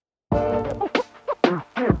What's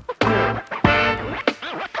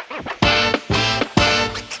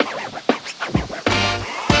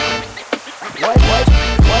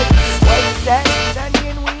that, Sunny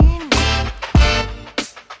and Ween?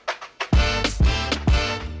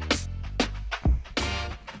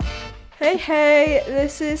 Hey,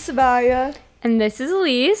 this is Seviah. And this is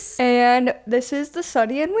Elise. And this is the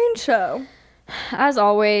Sunny and Ween Show. As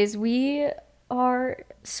always, we are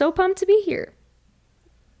so pumped to be here.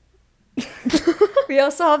 We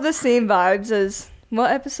also have the same vibes as,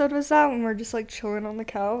 what episode was that when we're just like chilling on the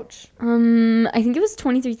couch? I think it was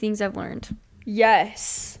 23 Things I've Learned.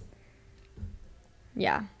 Yes.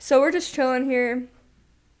 Yeah. So we're just chilling here.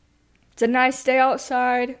 It's a nice day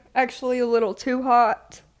outside. Actually, a little too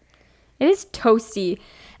hot. It is toasty.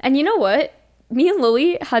 And you know what? Me and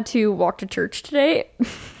Lily had to walk to church today.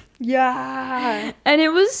 Yeah. And it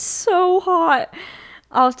was so hot.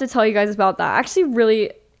 I'll have to tell you guys about that. Actually,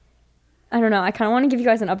 really, I don't know. I kind of want to give you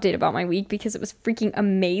guys an update about my week because it was freaking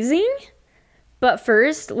amazing. But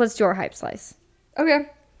first, let's do our hype slice. Okay.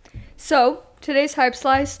 So, today's hype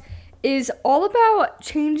slice is all about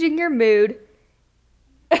changing your mood.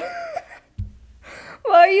 Why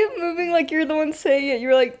are you moving like you're the one saying it?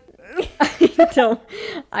 You're like...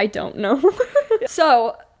 I don't know.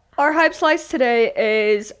 So, our hype slice today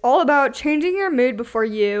is all about changing your mood before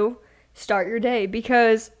you start your day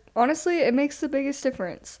because honestly, it makes the biggest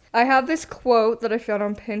difference. I have this quote that I found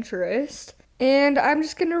on Pinterest and I'm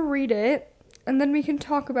just going to read it and then we can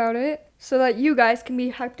talk about it so that you guys can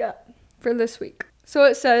be hyped up for this week. So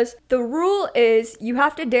it says, the rule is you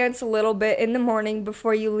have to dance a little bit in the morning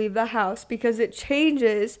before you leave the house because it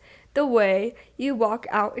changes the way you walk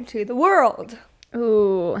out into the world.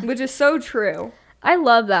 Ooh. Which is so true. I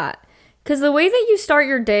love that. Because the way that you start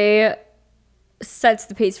your day sets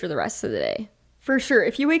the pace for the rest of the day. For sure.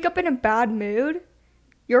 If you wake up in a bad mood,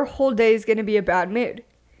 your whole day is going to be a bad mood.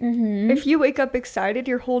 Mm-hmm. If you wake up excited,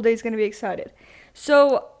 your whole day is going to be excited.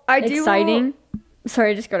 So I do... Exciting?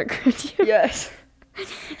 Sorry, I just got to correct you. Yes.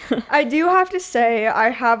 I do have to say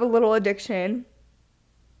I have a little addiction.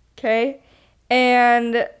 Okay?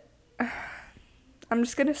 And I'm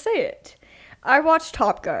just going to say it. I watched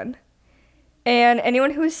Top Gun. And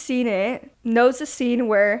anyone who has seen it knows the scene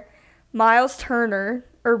where Miles Turner,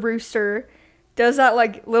 or Rooster, does that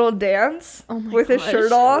like little dance with his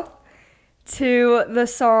shirt off to the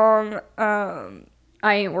song I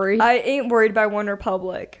Ain't Worried. I Ain't Worried by One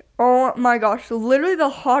Republic. Oh my gosh, literally the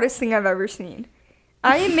hottest thing I've ever seen.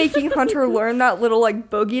 I am making Hunter learn that little like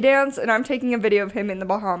boogie dance and I'm taking a video of him in the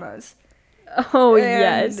Bahamas. Oh, and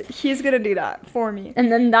yes. He's going to do that for me.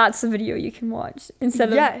 And then that's the video you can watch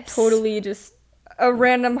instead of totally just... a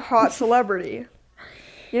random hot celebrity,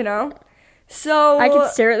 you know? So... I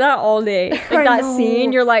could stare at that all day. Like that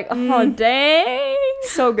scene, you're like, oh, dang.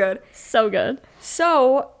 So good. So good.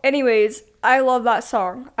 So, anyways, I love that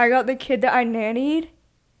song. I got the kid that I nannied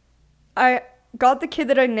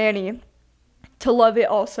to love it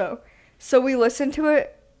also. So we listened to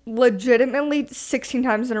it legitimately 16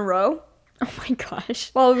 times in a row. Oh my gosh.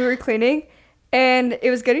 While we were cleaning. And it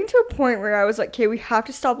was getting to a point where I was like, okay, we have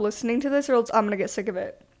to stop listening to this or else I'm going to get sick of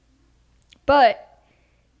it. But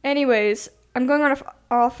anyways, I'm going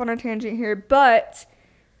off on a tangent here. But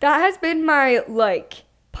that has been my like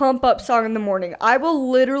pump up song in the morning. I will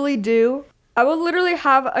literally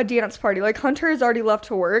have a dance party. Like Hunter has already left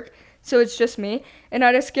to work. So it's just me. And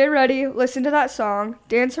I just get ready, listen to that song,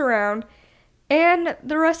 dance around. And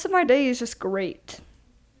the rest of my day is just great.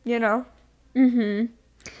 You know? Mm-hmm.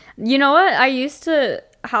 You know what? I used to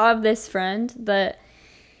have this friend that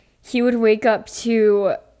he would wake up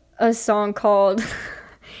to a song called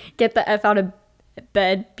Get the F Out of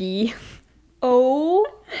Bed, B. Oh.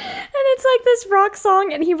 And it's like this rock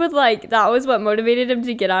song, and he would like, that was what motivated him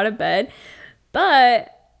to get out of bed. But,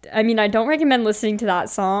 I mean, I don't recommend listening to that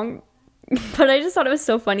song, but I just thought it was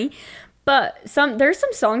so funny. But there's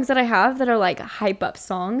some songs that I have that are like hype up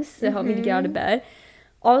songs that help me to get out of bed.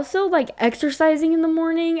 Also, like, exercising in the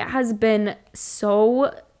morning has been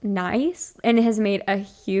so nice, and it has made a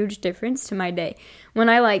huge difference to my day. When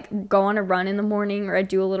I, like, go on a run in the morning or I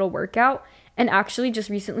do a little workout, and actually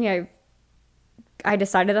just recently I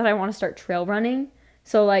decided that I want to start trail running.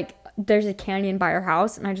 So, like, there's a canyon by our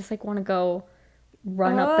house, and I just, like, want to go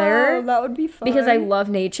run up there. That would be fun. Because I love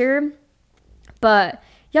nature. But,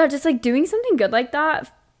 yeah, just, like, doing something good like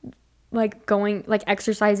that, like going, like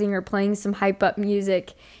exercising or playing some hype up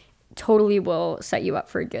music totally will set you up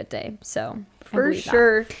for a good day. So for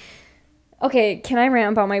sure. Okay, can I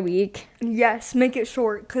rant about my week? Yes, make it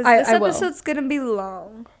short because this episode's gonna be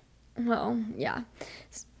long. Well, yeah.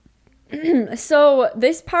 So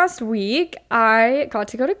this past week I got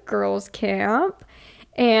to go to girls camp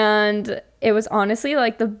And it was honestly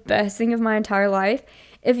like the best thing of my entire life.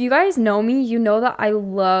 If you guys know me, you know that I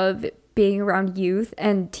love being around youth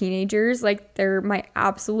and teenagers. Like, they're my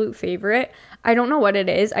absolute favorite. I don't know what it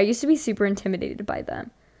is. I used to be super intimidated by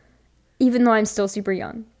them, even though I'm still super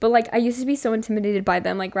young. But like, I used to be so intimidated by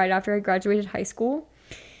them, like right after I graduated high school.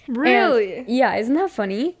 Really? And, yeah, isn't that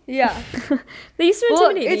funny? Yeah. They used to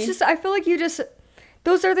intimidate me. It's just, I feel like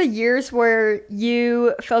those are the years where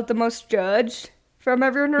you felt the most judged from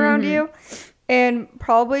everyone around you. And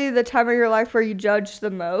probably the time of your life where you judge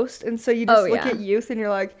the most. And so you just look at youth and you're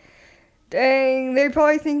like, dang, they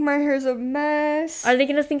probably think my hair's a mess. Are they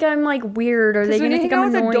going to think I'm like weird? Or are they going to think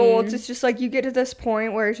I'm annoying? With adults, it's just like you get to this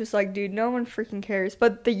point where it's just like, dude, no one freaking cares.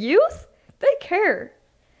 But the youth, they care.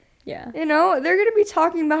 Yeah. You know, they're going to be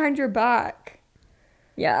talking behind your back.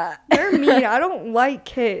 Yeah. They're mean. I don't like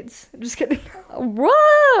kids. I'm just kidding.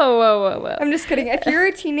 Whoa. I'm just kidding. If you're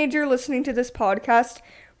a teenager listening to this podcast,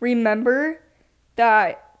 remember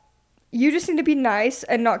that you just need to be nice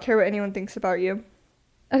and not care what anyone thinks about you.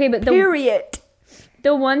 Okay, but Period.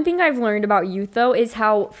 The one thing I've learned about youth, though, is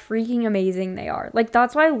how freaking amazing they are. Like,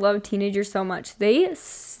 that's why I love teenagers so much. They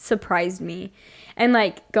surprised me. And,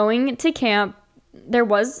 like, going to camp, there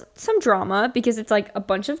was some drama because it's, like, a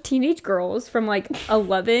bunch of teenage girls from, like,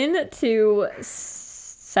 11 to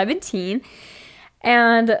 17.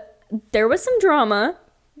 And there was some drama.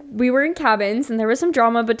 We were in cabins, and there was some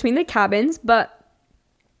drama between the cabins, but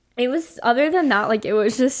it was, other than that, like, it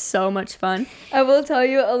was just so much fun. I will tell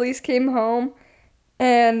you, Elise came home,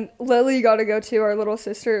 and Lily got to go to our little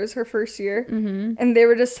sister. It was her first year. And they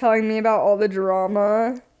were just telling me about all the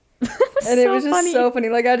drama. It was just so funny.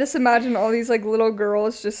 Like, I just imagine all these, like, little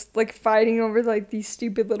girls just, like, fighting over, like, these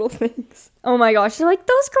stupid little things. Oh, my gosh. They're like,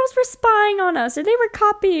 those girls were spying on us, or they were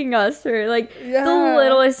copying us, or, like, the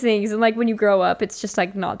littlest things. And, like, when you grow up, it's just,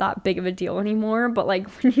 like, not that big of a deal anymore. But, like,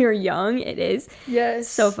 when you're young, it is. Yes.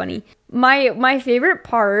 So funny. My favorite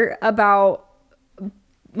part about,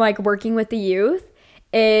 like, working with the youth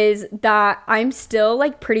is that I'm still,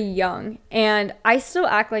 like, pretty young. And I still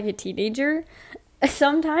act like a teenager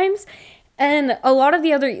sometimes. And a lot of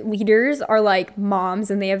the other leaders are like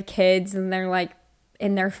moms and they have kids and they're like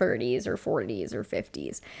in their 30s or 40s or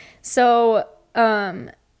 50s. So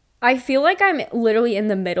I feel like I'm literally in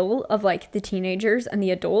the middle of like the teenagers and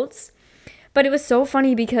the adults. But it was so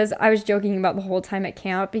funny because I was joking about the whole time at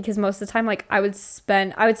camp, because most of the time, like, I would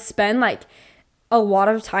spend like a lot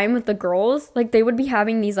of time with the girls. Like, they would be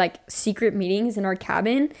having these like secret meetings in our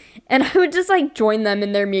cabin, and I would just like join them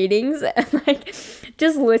in their meetings and like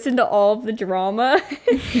just listen to all of the drama.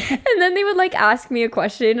 And then they would like ask me a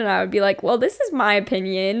question and I would be like, well, this is my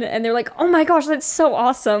opinion. And they're like, oh my gosh, that's so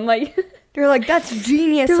awesome. Like, they're like, that's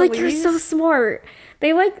genius. They're like, Elise. you're so smart.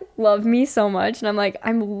 They like love me so much, and I'm like,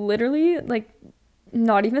 I'm literally like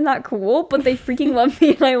not even that cool, but they freaking love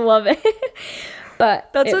me and I love it.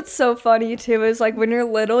 But that's what's so funny too, is like when you're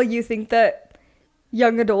little, you think that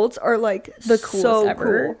young adults are like the coolest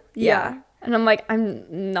ever. Cool. Yeah. And I'm like,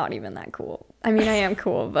 I'm not even that cool. I mean, I am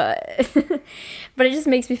cool, but but it just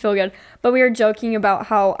makes me feel good. But we were joking about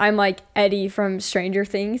how I'm like Eddie from Stranger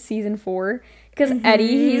Things season 4, because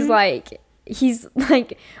Eddie, he's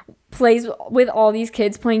like plays with all these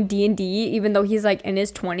kids playing D&D, even though he's like in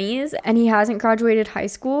his 20s and he hasn't graduated high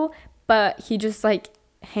school, but he just like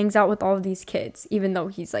hangs out with all of these kids even though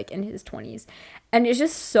he's like in his 20s. And it's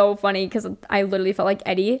just so funny because I literally felt like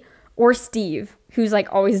Eddie, or Steve, who's like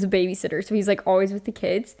always the babysitter, so he's like always with the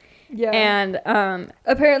kids. Yeah. And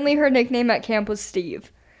apparently her nickname at camp was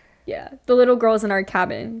Steve. Yeah, the little girls in our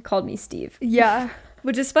cabin called me Steve. Yeah,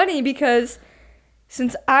 which is funny because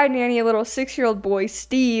since I nanny a little 6-year-old boy,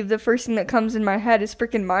 Steve, the first thing that comes in my head is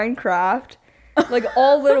freaking Minecraft. Like,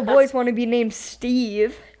 all little boys want to be named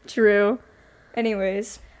Steve. True.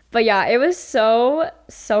 Anyways. But yeah, it was so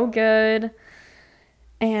good.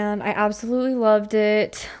 And I absolutely loved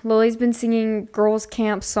it. Lily's been singing girls'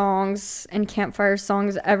 camp songs and campfire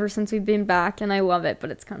songs ever since we've been back, and I love it,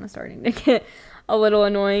 but it's kind of starting to get a little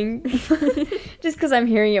annoying just because I'm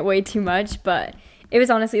hearing it way too much. But it was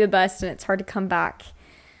honestly the best, and it's hard to come back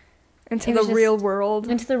into the real world.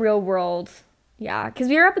 Into the real world. Yeah, because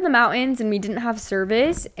we were up in the mountains and we didn't have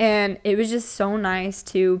service, and it was just so nice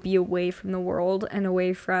to be away from the world and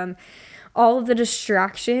away from all of the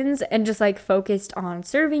distractions and just like focused on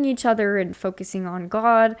serving each other and focusing on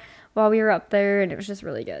God while we were up there, and it was just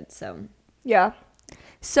really good. So yeah,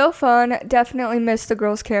 so fun. Definitely missed the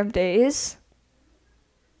girls' camp days.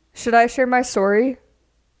 Should I share my story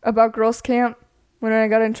about girls' camp when I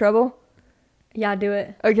got in trouble? Yeah, do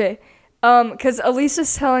it. Okay. Because Elise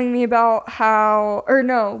was telling me about how, or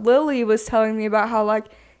no, Lily was telling me about how, like,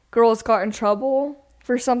 girls got in trouble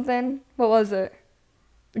for something. What was it?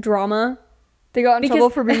 Drama. They got in trouble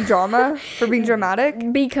for being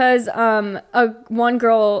dramatic. Because one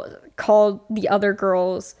girl called the other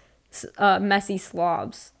girls messy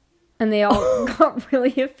slobs, and they all got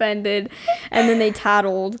really offended, and then they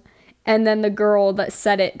tattled, and then the girl that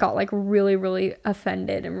said it got like really, really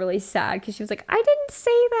offended and really sad because she was like, I didn't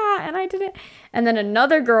say that, and I didn't. And then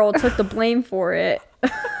another girl took the blame for it.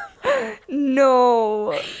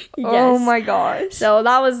 No. Yes. Oh my gosh. So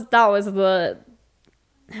that was the.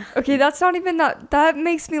 Okay, that's not even that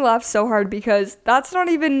makes me laugh so hard because that's not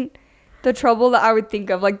even the trouble that I would think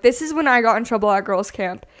of. Like, this is when I got in trouble at girls'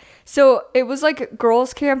 camp. So it was like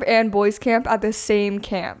girls' camp and boys' camp at the same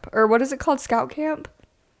camp. Or what is it called? Scout camp?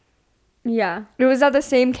 Yeah. It was at the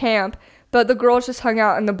same camp, but the girls just hung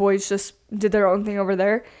out and the boys just did their own thing over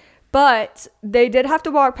there. But they did have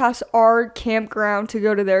to walk past our campground to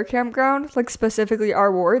go to their campground, like specifically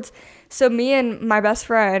our wards. So me and my best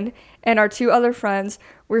friend and our two other friends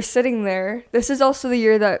were sitting there. This is also the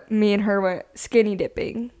year that me and her went skinny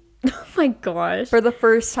dipping. Oh my gosh. For the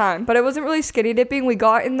first time. But it wasn't really skinny dipping. We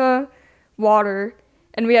got in the water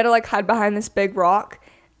and we had to like hide behind this big rock.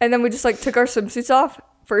 And then we just like took our swimsuits off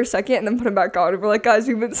for a second and then put them back on. And we're like, guys,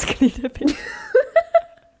 we've been skinny dipping.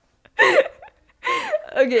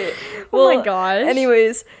 Okay. Well, oh my gosh.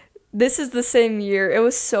 Anyways, this is the same year. It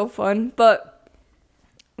was so fun. But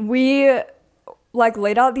we like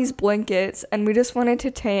laid out these blankets and we just wanted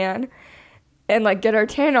to tan and like get our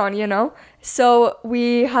tan on, you know? So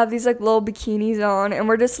we have these like little bikinis on and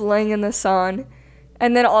we're just laying in the sun.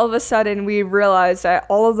 And then all of a sudden we realize that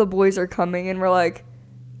all of the boys are coming and we're like,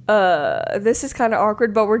 this is kind of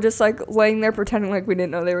awkward, but we're just like laying there pretending like we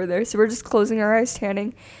didn't know they were there. So we're just closing our eyes,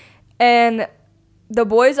 tanning. And the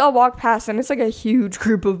boys all walk past and it's like a huge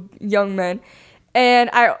group of young men. And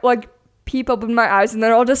I like peep open my eyes and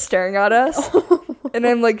they're all just staring at us. And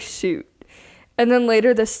I'm like, shoot. And then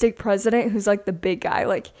later the stake president, who's like the big guy,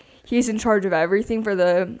 like he's in charge of everything for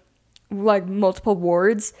the like multiple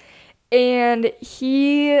wards. And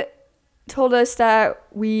he told us that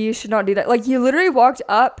we should not do that. Like he literally walked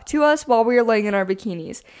up to us while we were laying in our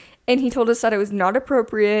bikinis. And he told us that it was not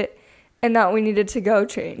appropriate and that we needed to go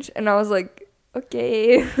change. And I was like,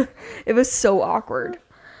 okay. It was so awkward.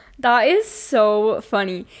 That is so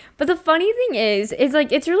funny. But the funny thing is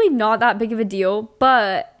like it's really not that big of a deal,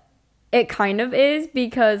 but it kind of is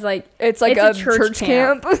because like it's like a church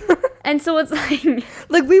camp. And so it's like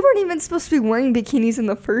we weren't even supposed to be wearing bikinis in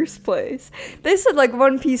the first place. They said like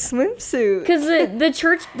one-piece swimsuit. Because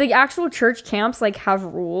the actual church camps like have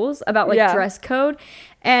rules about like dress code,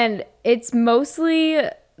 and it's mostly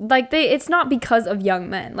like it's not because of young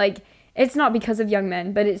men. Like it's not because of young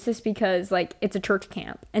men, but it's just because like it's a church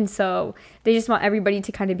camp, and so they just want everybody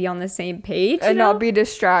to kind of be on the same page and not be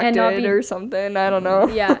distracted or something. I don't know.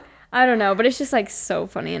 Yeah, I don't know, but it's just like so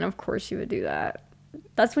funny, and of course you would do that.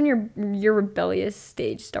 That's when your rebellious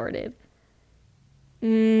stage started.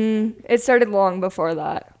 It started long before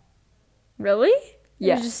that. Really?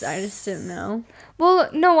 Yes. I just didn't know. Well,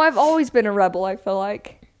 no, I've always been a rebel, I feel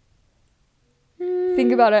like.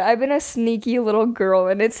 Think about it. I've been a sneaky little girl,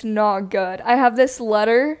 and it's not good. I have this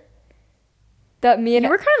letter that me and... You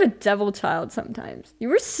were kind of a devil child sometimes. You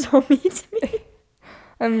were so mean to me.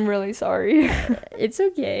 I'm really sorry. It's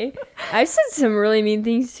okay. I've said some really mean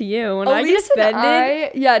things to you. When Elise I get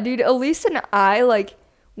offended... yeah, dude, Elise and I, like,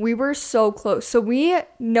 we were so close. So we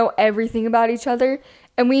know everything about each other,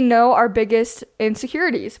 and we know our biggest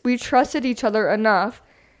insecurities. We trusted each other enough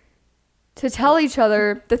to tell each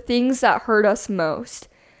other the things that hurt us most.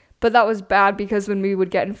 But that was bad because when we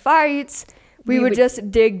would get in fights, we would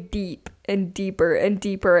just dig deep and deeper and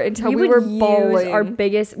deeper until we were bawling.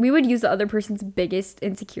 We would use the other person's biggest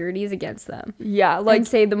insecurities against them. Yeah, like, and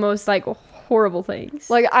say the most like horrible things.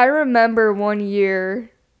 Like I remember one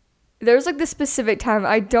year, there was like this specific time.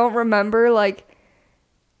 I don't remember like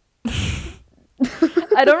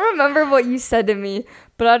I don't remember what you said to me,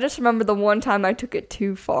 but I just remember the one time I took it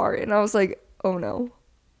too far and I was like, oh no,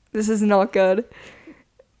 this is not good.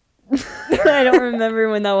 I don't remember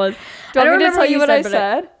when that was. Do you want me to tell you what I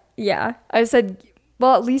said? Yeah. I said,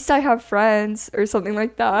 well, at least I have friends or something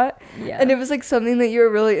like that. Yeah. And it was like something that you were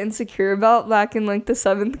really insecure about back in like the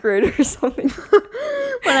 7th grade or something.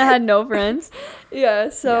 When I had no friends. Yeah.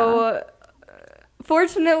 So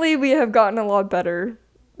fortunately we have gotten a lot better.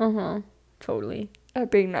 Totally.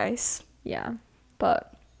 At being nice. Yeah.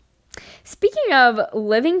 But speaking of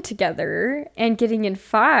living together and getting in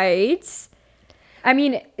fights, I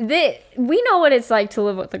mean, we know what it's like to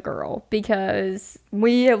live with a girl because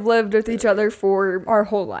we have lived with each other for our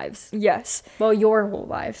whole lives. Yes. Well, your whole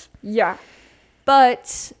life. Yeah.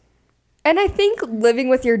 But And I think living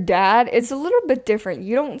with your dad, it's a little bit different.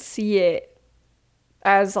 You don't see it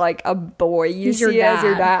as like a boy. You see it as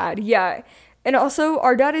your dad. Yeah. And also,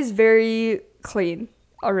 our dad is very clean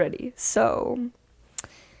already. So,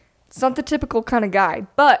 it's not the typical kind of guy.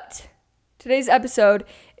 But today's episode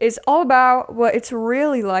is all about what it's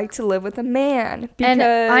really like to live with a man. Because and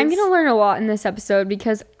I'm going to learn a lot in this episode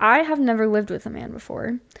because I have never lived with a man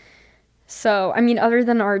before. So, I mean, other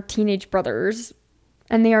than our teenage brothers,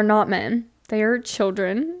 and they are not men. They are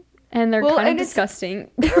children, and they're kind of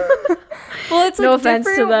disgusting. Well, it's like no offense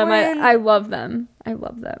to them. when... I love them. I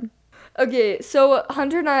love them. Okay, so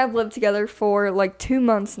Hunter and I have lived together for like 2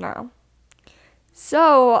 months now.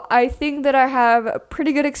 So I think that I have a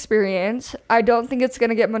pretty good experience. I don't think it's going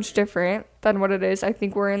to get much different than what it is. I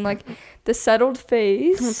think we're in like the settled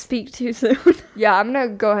phase. Don't speak too soon. Yeah, I'm going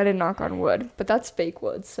to go ahead and knock on wood, but that's fake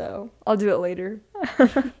wood, so I'll do it later.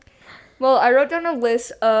 Well, I wrote down a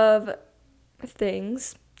list of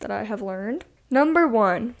things that I have learned. Number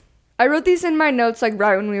 1, I wrote these in my notes like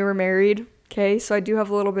right when we were married. Okay, so I do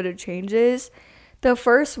have a little bit of changes. The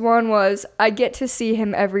first one was I get to see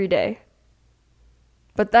him every day.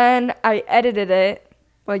 But then I edited it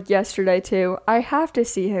like yesterday too. I have to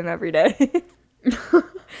see him every day.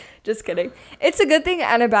 Just kidding. It's a good thing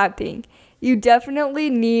and a bad thing. You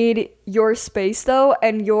definitely need your space though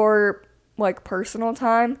and your like personal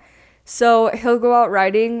time. So he'll go out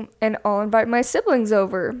riding and I'll invite my siblings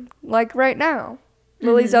over, like right now.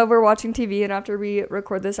 Lily's over watching TV, and after we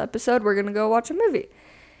record this episode, we're going to go watch a movie.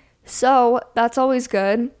 So that's always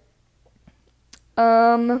good.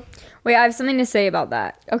 Wait, I have something to say about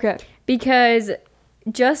that. Okay. Because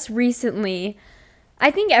just recently, I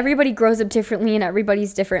think everybody grows up differently and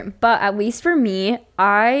everybody's different. But at least for me,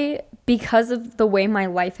 because of the way my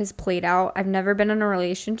life has played out, I've never been in a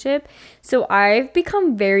relationship. So I've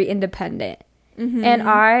become very independent. Mm-hmm.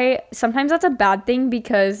 And sometimes that's a bad thing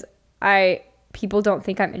because people don't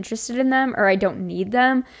think I'm interested in them or I don't need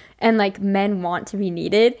them. And like men want to be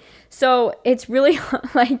needed. So it's really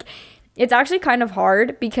like, it's actually kind of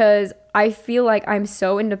hard because I feel like I'm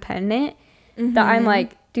so independent that I'm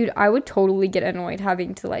like, dude, I would totally get annoyed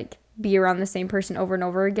having to like be around the same person over and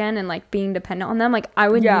over again and like being dependent on them. Like I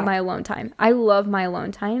would need my alone time. I love my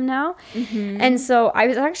alone time now. Mm-hmm. And so I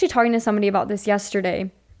was actually talking to somebody about this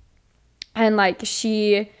yesterday, and like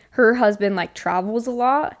her husband like travels a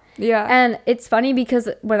lot. Yeah. And it's funny because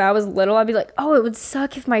when I was little, I'd be like, oh, it would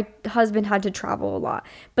suck if my husband had to travel a lot.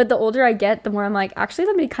 But the older I get, the more I'm like, actually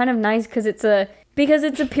that'd be kind of nice because it's a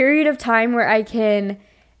period of time where I can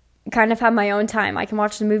kind of have my own time. I can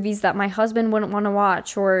watch the movies that my husband wouldn't want to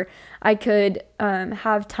watch, or I could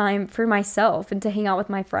have time for myself and to hang out with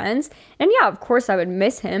my friends. And yeah, of course I would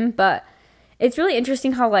miss him, but it's really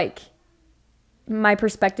interesting how like my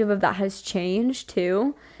perspective of that has changed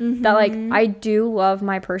too. Mm-hmm. That like I do love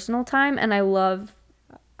my personal time, and I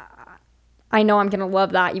know I'm gonna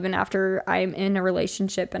love that even after I'm in a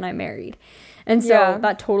relationship and I'm married. And so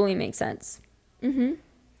that totally makes sense. Mm-hmm.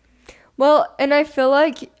 Well, and I feel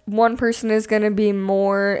like one person is going to be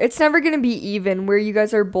more... It's never going to be even, where you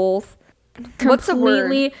guys are both... What's the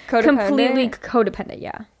word? Completely codependent,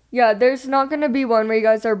 yeah. Yeah, there's not going to be one where you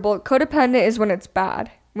guys are both... Codependent is when it's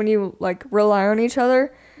bad, when you, like, rely on each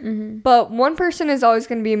other. Mm-hmm. But one person is always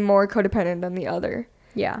going to be more codependent than the other.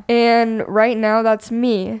 Yeah. And right now, that's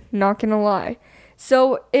me, not going to lie.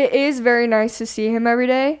 So, it is very nice to see him every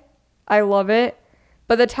day. I love it.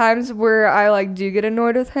 But the times where I, like, do get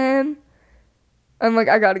annoyed with him... I'm like,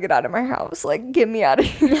 I gotta get out of my house. Like, get me out of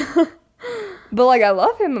here. But, like, I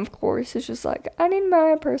love him, of course. It's just, like, I need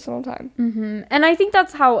my personal time. Mm-hmm. And I think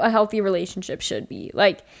that's how a healthy relationship should be.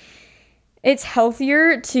 Like, it's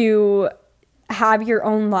healthier to have your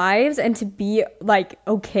own lives and to be, like,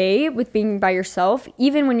 okay with being by yourself,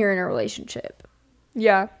 even when you're in a relationship.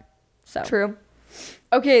 Yeah. So. True.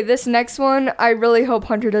 Okay, this next one, I really hope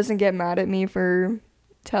Hunter doesn't get mad at me for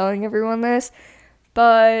telling everyone this.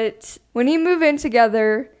 But when you move in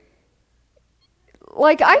together,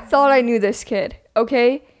 like, I thought I knew this kid,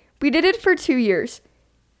 okay? We did it for 2 years.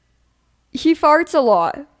 He farts a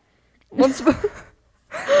lot. Once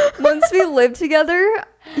we lived together,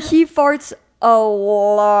 he farts a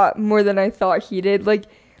lot more than I thought he did. Like,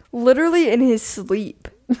 literally in his sleep.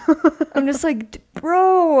 I'm just like,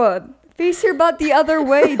 bro, face your butt the other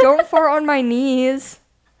way. Don't fart on my knees.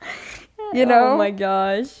 You know? Oh my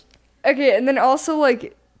gosh. Okay, and then also,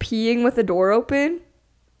 like, peeing with the door open.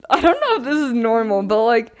 I don't know if this is normal, but,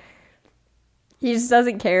 like... He just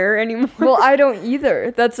doesn't care anymore. Well, I don't either.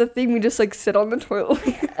 That's the thing. We just, like, sit on the toilet.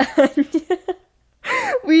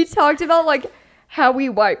 We talked about, like, how we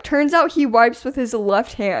wipe. Turns out he wipes with his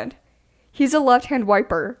left hand. He's a left-hand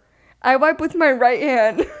wiper. I wipe with my right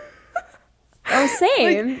hand. Oh,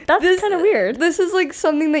 same. Like, That's kind of weird. This is like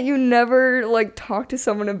something that you never like talk to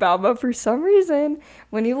someone about, but for some reason,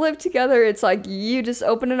 when you live together, it's like you just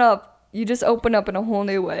open it up. You just open up in a whole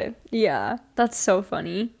new way. Yeah, that's so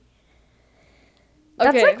funny.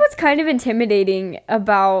 Okay. That's like what's kind of intimidating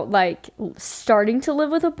about like starting to live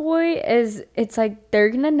with a boy is it's like they're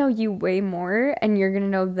gonna know you way more and you're gonna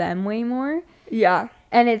know them way more. Yeah.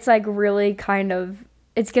 And it's like really kind of,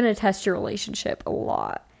 it's gonna test your relationship a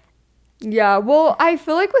lot. Yeah, well, I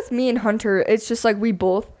feel like with me and Hunter, it's just like we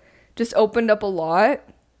both just opened up a lot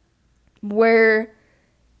where,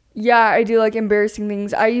 yeah, I do like embarrassing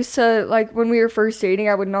things. I used to, like, when we were first dating,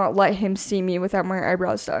 I would not let him see me without my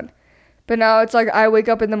eyebrows done. But now it's like I wake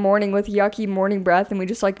up in the morning with yucky morning breath and we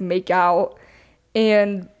just like make out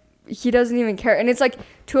and he doesn't even care. And it's like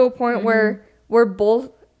to a point where we're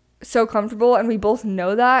both so comfortable and we both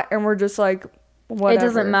know that and we're just like, whatever. It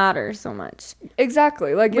doesn't matter so much.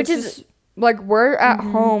 Exactly. Like, which is just, like, we're at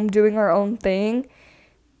home doing our own thing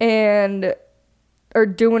and or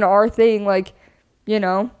doing our thing, like, you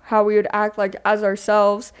know, how we would act like as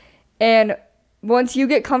ourselves. And once you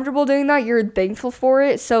get comfortable doing that, you're thankful for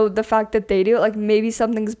it. So the fact that they do it, like, maybe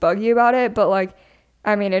something's buggy about it, but like,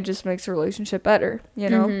 I mean, it just makes the relationship better, you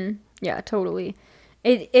know? Yeah, totally.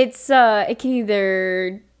 It can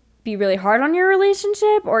either be really hard on your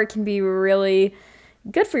relationship or it can be really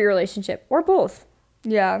good for your relationship or both.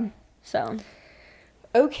 Yeah. So,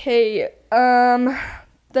 okay.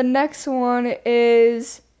 The next one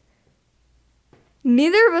is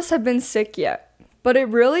neither of us have been sick yet, but it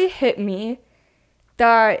really hit me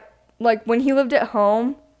that, like, when he lived at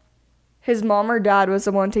home, his mom or dad was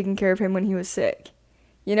the one taking care of him when he was sick.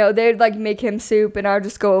 You know, they'd, like, make him soup, and I would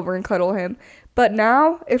just go over and cuddle him. But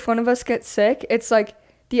now, if one of us gets sick, it's, like,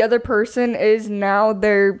 the other person is now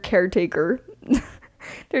their caretaker.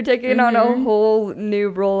 They're taking on a whole new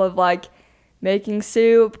role of, like, making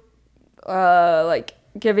soup, like,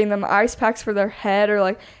 giving them ice packs for their head, or,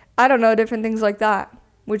 like, I don't know, different things like that,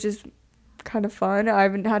 which is kind of fun. I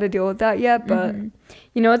haven't had to deal with that yet, but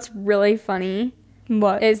you know what's really funny?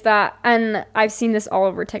 What? Is that, and I've seen this all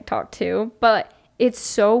over TikTok too, but it's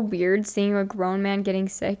so weird seeing a grown man getting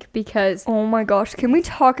sick because oh my gosh, can we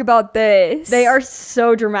talk about this? they are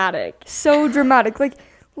so dramatic. So dramatic. Like,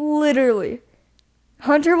 literally,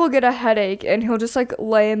 Hunter will get a headache and he'll just like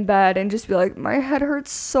lay in bed and just be like, my head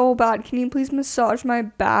hurts so bad, can you please massage my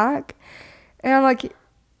back? And I'm like,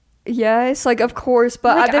 yes, like, of course,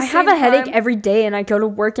 but like, at the I have a same headache time, every day and I go to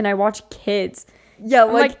work and I watch kids. yeah,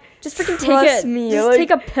 I'm like, just freaking trust me, just like,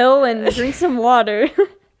 take a pill and drink some water.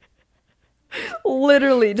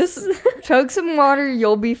 literally, just chug some water,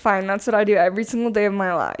 you'll be fine. That's what I do every single day of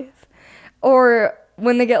my life. Or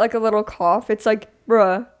when they get like a little cough, it's like,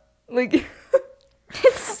 bruh, like,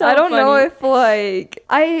 It's so I don't know funny. if, like,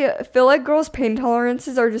 I feel like girls' pain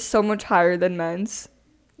tolerances are just so much higher than men's.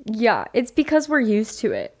 Yeah, it's because we're used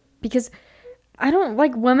to it. Because I don't,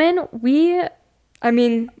 like, women, I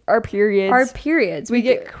mean, our periods. We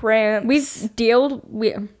get cramps. We've dealt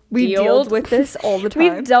with this all the time.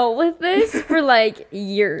 We've dealt with this for like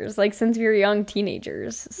years, like since we were young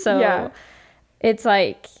teenagers. So yeah. It's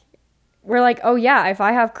like, we're like, oh yeah, if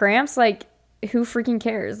I have cramps, like, who freaking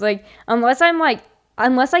cares? Like, unless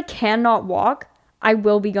I cannot walk, I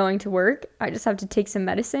will be going to work. I just have to take some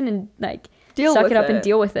medicine and like suck it up and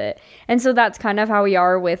deal with it. And so that's kind of how we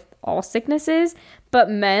are with all sicknesses. But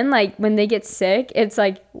men, like, when they get sick, it's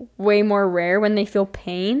like way more rare. When they feel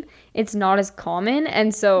pain, it's not as common,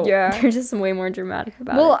 and so they're just way more dramatic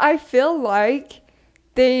about it. Well, I feel like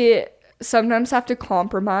they sometimes have to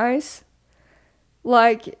compromise.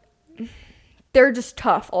 Like, they're just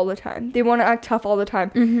tough all the time. They want to act tough all the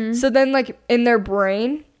time. So then, like, in their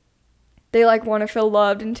brain, they, like, want to feel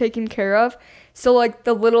loved and taken care of. So, like,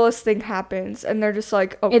 the littlest thing happens, and they're just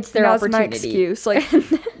like, oh, it's their now's opportunity. my excuse. Like,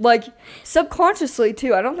 like, subconsciously,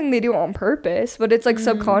 too. I don't think they do it on purpose, but it's, like,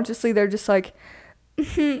 subconsciously, they're just like,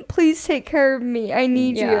 please take care of me. I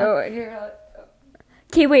need you. And you're like,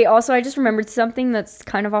 okay, wait, also, I just remembered something that's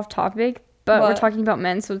kind of off topic, but what? we're talking about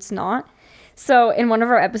men, so it's not. So, in one of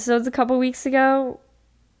our episodes a couple weeks ago,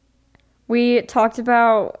 we talked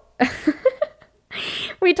about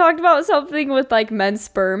something with, like, men's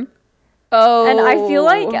sperm. oh. And I feel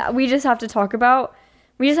like we just have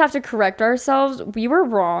to correct ourselves. We were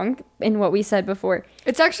wrong in what we said before.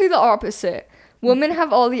 It's actually the opposite. Women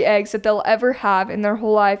have all the eggs that they'll ever have in their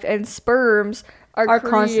whole life, and sperms are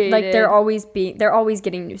constant. Like, they're always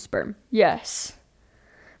getting new sperm. Yes.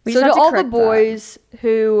 We So just have to to all the correct boys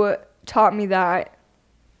who taught me that,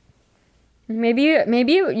 maybe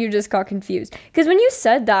you just got confused, because when you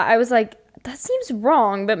said that, I was like, that seems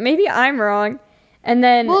wrong, but maybe I'm wrong. And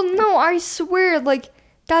then Well, no, I swear, like,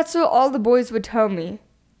 that's what all the boys would tell me.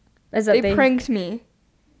 is that They pranked me.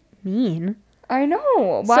 mean. I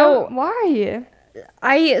know. Why?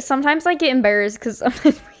 I sometimes like get embarrassed because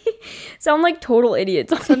sometimes we sound like total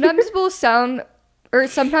idiots. Sometimes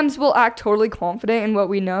sometimes we'll act totally confident in what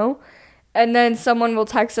we know, and then someone will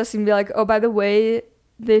text us and be like, "Oh, by the way,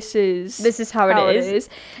 this is how it is,"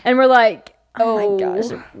 and we're like, "Oh my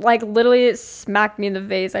gosh!" Like literally, it smacked me in the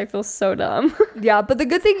face. I feel so dumb. Yeah, but the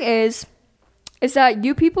good thing is that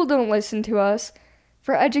you people don't listen to us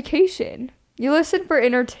for education. You listen for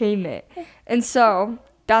entertainment, and so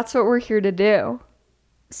that's what we're here to do.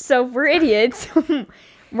 So if we're idiots,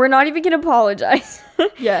 we're not even gonna apologize.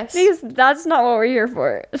 Yes, because that's not what we're here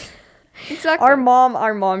for. exactly. Our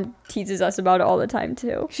mom teases us about it all the time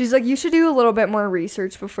too. She's like, you should do a little bit more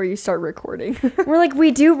research before you start recording. We're like,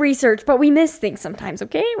 we do research, but we miss things sometimes.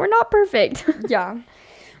 Okay, we're not perfect. Yeah,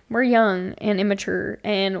 We're young and immature,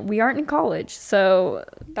 and we aren't in college, so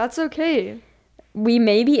that's okay. we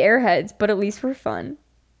may be airheads, but at least we're fun.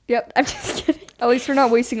 Yep. I'm just kidding. At least we're not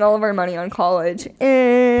wasting all of our money on college.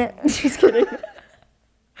 Just kidding.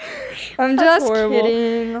 I'm That's just horrible.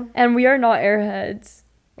 kidding. And we are not airheads.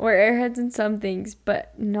 We're airheads in some things,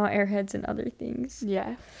 but not airheads in other things.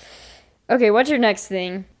 Yeah. Okay, what's your next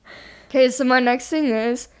thing? Okay, so my next thing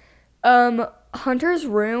is, Hunter's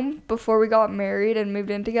room before we got married and moved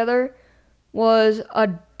in together was a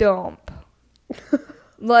dump.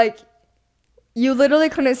 Like, you literally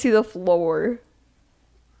couldn't see the floor.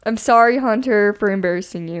 I'm sorry, Hunter, for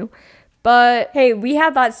embarrassing you. But, Hey, we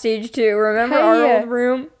had that stage too. Remember Hey. our old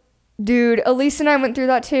room? dude, Elise and I went through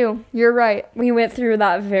that too. You're right. We went through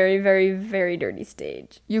that very, very, very dirty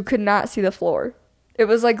stage. You could not see the floor. It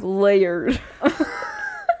was like layered.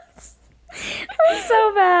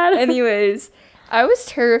 So bad. Anyways, I was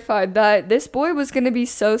terrified that this boy was going to be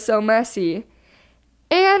so messy.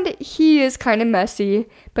 And he is kind of messy,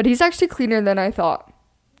 but he's actually cleaner than I thought.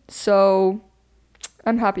 So,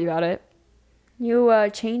 I'm happy about it. You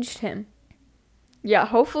changed him. Yeah,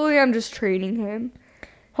 hopefully I'm just training him.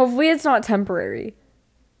 Hopefully it's not temporary.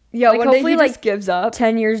 Yeah, Like, one day hopefully, he just gives up.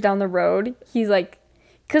 10 years down the road, he's like,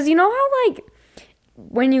 because you know how, like,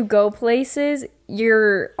 when you go places,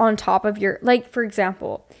 you're on top of your, like, for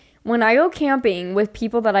example, when I go camping with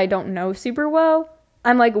people that I don't know super well,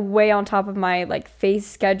 I'm, like, way on top of my, like, face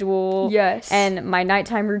schedule. Yes. And my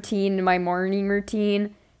nighttime routine and my morning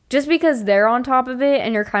routine. Just because they're on top of it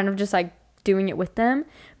and you're kind of just, like, doing it with them.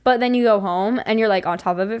 But then you go home and you're, like, on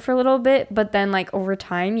top of it for a little bit. But then, like, over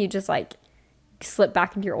time, you just, like, slip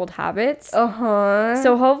back into your old habits. Uh-huh.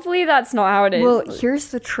 So hopefully that's not how it is. Well, here's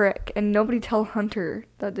the trick, and nobody tell Hunter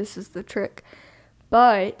that this is the trick.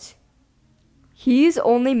 But he's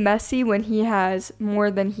only messy when he has more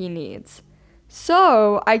than he needs.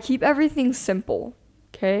 So I keep everything simple,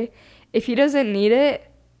 okay? If he doesn't need it,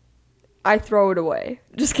 I throw it away.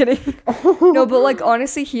 Just kidding. No, but like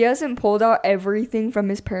honestly, he hasn't pulled out everything from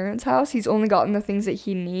his parents' house. He's only gotten the things that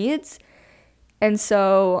he needs. And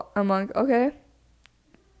so I'm like, okay.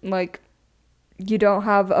 Like, you don't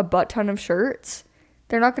have a butt ton of shirts.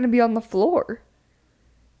 They're not going to be on the floor.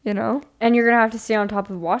 You know? And you're going to have to stay on top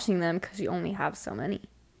of washing them because you only have so many.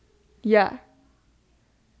 Yeah.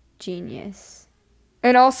 Genius.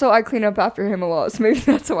 And also, I clean up after him a lot, so maybe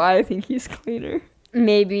that's why I think he's cleaner.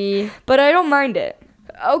 Maybe. But I don't mind it.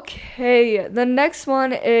 Okay, the next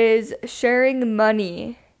one is sharing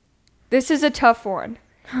money. This is a tough one.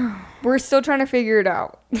 We're still trying to figure it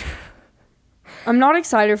out. I'm not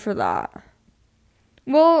excited for that.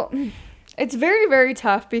 Well, it's very, very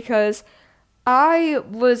tough because I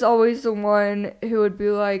was always the one who would be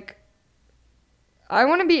like, I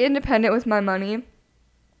want to be independent with my money.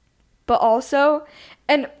 But also,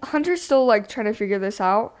 and Hunter's still like trying to figure this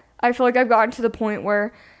out. I feel like I've gotten to the point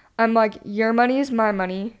where I'm like, your money is my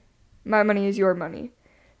money. My money is your money.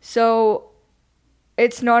 So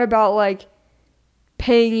it's not about like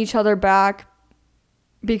paying each other back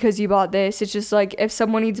because you bought this. It's just like if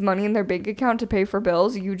someone needs money in their bank account to pay for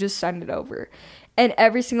bills, you just send it over. And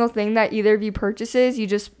every single thing that either of you purchases, you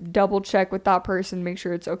just double check with that person, make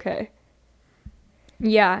sure it's okay.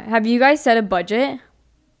 Yeah. Have you guys set a budget?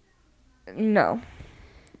 No.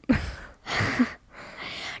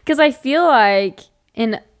 Because I feel like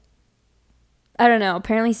I don't know,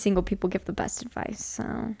 apparently single people give the best advice,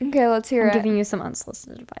 so Okay, let's hear I'm it. giving you some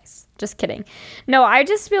unsolicited advice. Just kidding. No, I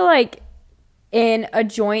just feel like in a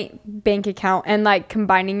joint bank account and like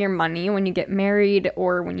combining your money when you get married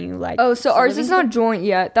or when you like Oh, so start ours living is not together. joint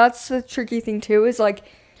yet. That's the tricky thing too, is like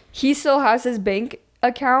he still has his bank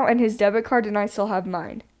account and his debit card and I still have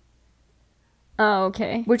mine. Oh,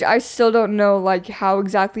 okay. which I still don't know, like, how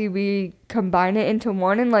exactly we combine it into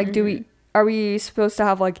one. And, like, are we supposed to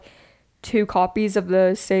have, like, 2 copies of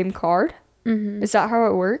the same card? Is that how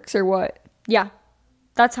it works or what? Yeah.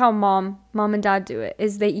 That's how mom and dad do it,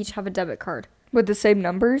 is they each have a debit card. With the same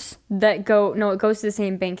numbers? It goes to the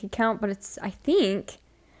same bank account, but I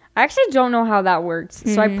actually don't know how that works,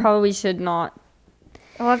 so I probably should not.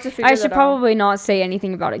 I'll have to figure that out. I should probably not say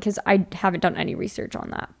anything about it because I haven't done any research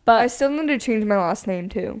on that. But I still need to change my last name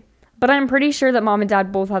too. But I'm pretty sure that mom and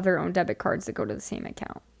dad both have their own debit cards that go to the same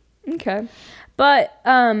account. Okay. But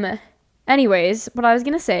anyways, what I was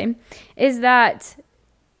gonna say is that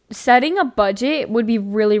setting a budget would be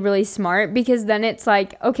really, really smart, because then it's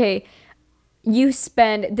like, okay,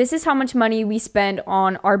 this is how much money we spend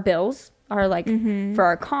on our bills, our like for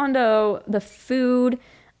our condo, the food,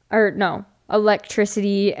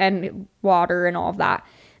 electricity and water and all of that.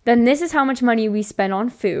 Then this is how much money we spend on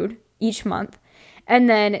food each month. And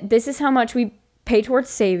then this is how much we pay towards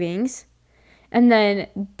savings. And then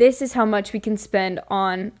this is how much we can spend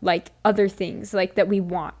on like other things like that we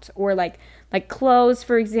want, or like clothes,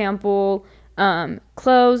 for example,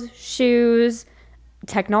 clothes, shoes,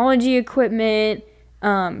 technology equipment,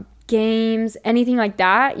 games, anything like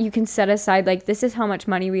that. You can set aside like, this is how much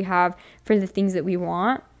money we have for the things that we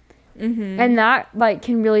want. And that like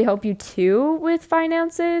can really help you too with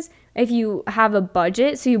finances if you have a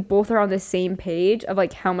budget, so you both are on the same page of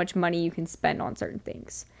like how much money you can spend on certain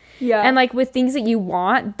things. Yeah. And like with things that you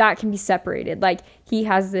want, that can be separated. Like he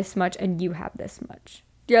has this much and you have this much.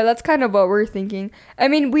 Yeah, that's kind of what we're thinking. I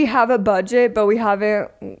mean, we have a budget, but we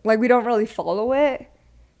don't really follow it.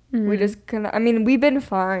 We just we've been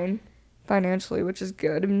fine financially, which is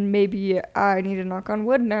good. And maybe I need to knock on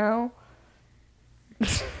wood now.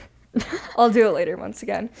 I'll do it later once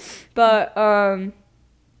again. But I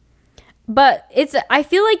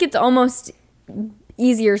feel like it's almost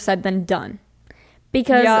easier said than done.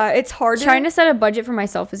 Because it's hard. Trying to set a budget for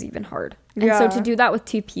myself is even hard. And so to do that with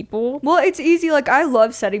 2 people. Well, it's easy. Like, I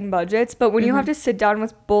love setting budgets, but when you have to sit down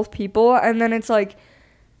with both people, and then it's like,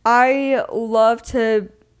 I love to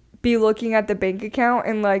be looking at the bank account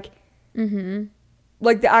and like,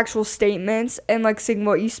 like the actual statements and like seeing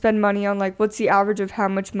what you spend money on, like what's the average of how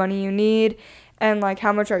much money you need and like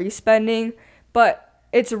how much are you spending. But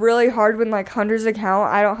it's really hard when like Hunter's account,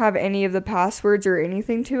 I don't have any of the passwords or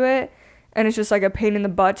anything to it. And it's just like a pain in the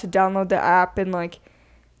butt to download the app and like,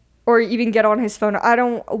 or even get on his phone. I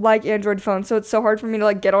don't like Android phones, so it's so hard for me to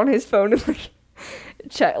like get on his phone and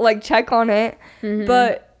like check on it.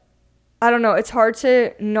 But I don't know, it's hard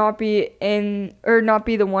to not be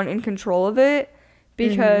the one in control of it,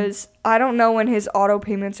 because I don't know when his auto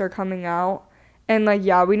payments are coming out. And like,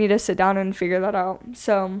 we need to sit down and figure that out.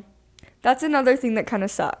 So that's another thing that kind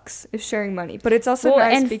of sucks, is sharing money. But it's also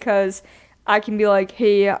nice because I can be like,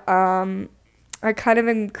 hey, I kind of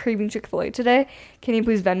am craving Chick-fil-A today. Can you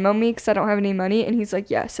please Venmo me because I don't have any money? And he's like,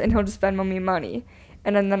 yes. And he'll just Venmo me money.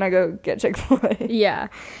 And then I go get Chick-fil-A. Yeah.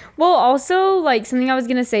 Well, also, like, something I was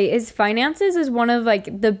going to say is finances is one of,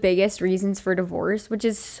 like, the biggest reasons for divorce, which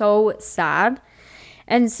is so sad.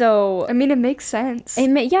 And so... I mean, it makes sense.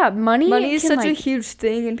 Money is such a huge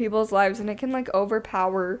thing in people's lives, and it can, like,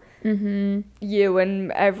 overpower you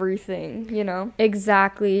and everything, you know?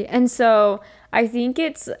 Exactly. And so I think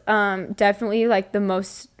it's definitely, like,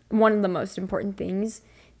 one of the most important things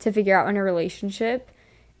to figure out in a relationship.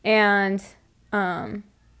 And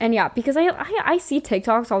because I see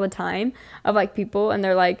TikToks all the time of, like, people, and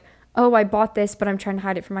they're like, oh, I bought this, but I'm trying to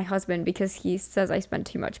hide it from my husband because he says I spend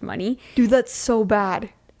too much money. Dude, that's so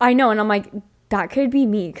bad. I know, and I'm like, that could be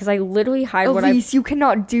me, because I literally hide what I... Elise, you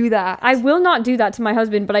cannot do that. I will not do that to my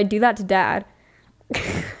husband, but I do that to Dad.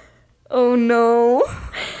 Oh, no.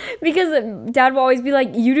 Because Dad will always be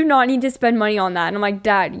like, you do not need to spend money on that. And I'm like,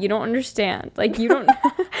 Dad, you don't understand. Like, you don't...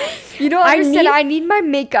 You don't understand. I need my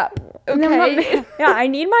makeup. Okay. I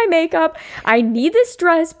need my makeup. I need this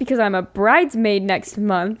dress because I'm a bridesmaid next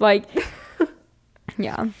month. Like,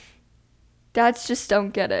 yeah. Dads just don't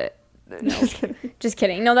get it. No, just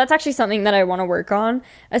kidding. No, that's actually something that I want to work on,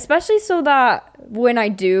 especially so that when I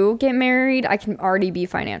do get married, I can already be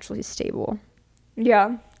financially stable.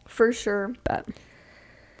 Yeah, for sure. But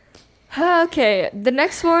okay, the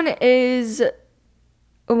next one is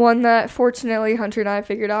one that fortunately Hunter and I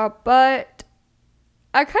figured out, but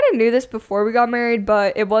I kind of knew this before we got married,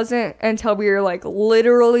 but it wasn't until we were like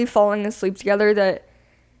literally falling asleep together that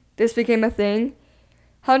this became a thing.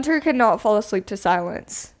 Hunter cannot fall asleep to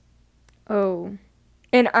silence. Oh.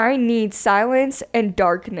 And I need silence and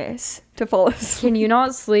darkness to fall asleep. Can you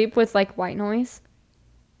not sleep with like white noise?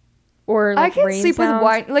 Or I like can rain sleep sounds? with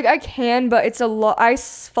white. Like I can, but it's a lot.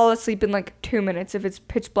 Fall asleep in like 2 minutes if it's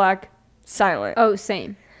pitch black, silent. Oh,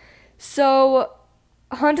 same. So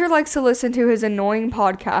Hunter likes to listen to his annoying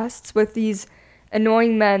podcasts with these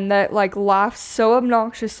annoying men that like laugh so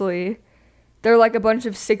obnoxiously. They're like a bunch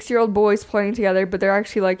of 6-year-old boys playing together, but they're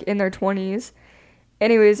actually like in their 20s.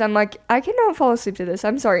 Anyways, I'm like, I cannot fall asleep to this.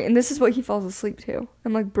 I'm sorry. And this is what he falls asleep to.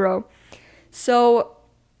 I'm like, bro. So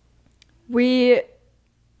he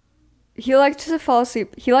likes to fall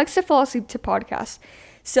asleep. He likes to fall asleep to podcasts.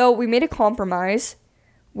 So we made a compromise.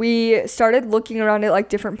 We started looking around at like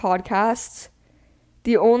different podcasts.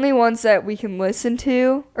 The only ones that we can listen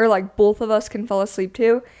to, or like both of us can fall asleep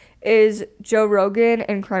to, is Joe Rogan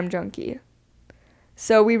and Crime Junkie.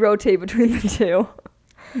 So we rotate between the two.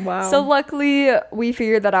 Wow. So luckily we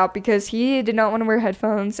figured that out because he did not want to wear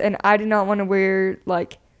headphones and I did not want to wear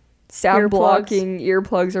like sound blocking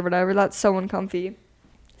earplugs or whatever. That's so uncomfy.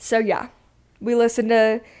 So yeah, we listened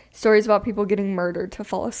to stories about people getting murdered to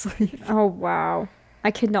fall asleep. Oh, wow. I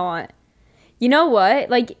could not. You know what?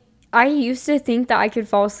 Like, I used to think that I could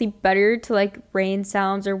fall asleep better to like rain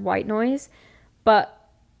sounds or white noise. But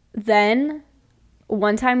then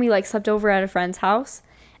one time we like slept over at a friend's house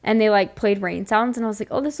and they like played rain sounds and I was like,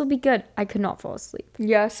 oh, this will be good. I could not fall asleep.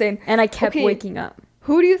 Yeah, same. And I kept waking up.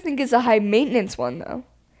 Who do you think is a high maintenance one though?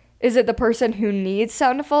 Is it the person who needs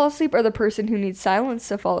sound to fall asleep or the person who needs silence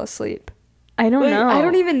to fall asleep? I don't know. I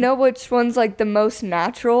don't even know which one's like the most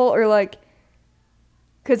natural or like,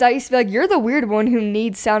 because I used to be like, you're the weird one who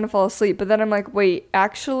needs sound to fall asleep. But then I'm like, wait,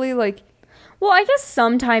 actually, like. Well, I guess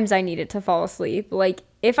sometimes I need it to fall asleep. Like,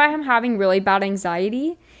 if I am having really bad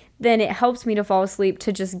anxiety, then it helps me to fall asleep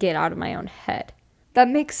to just get out of my own head. That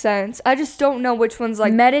makes sense. I just don't know which one's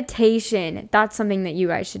like. Meditation. That's something that you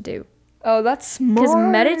guys should do. Oh, that's smart. Because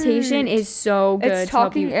meditation is so good. It's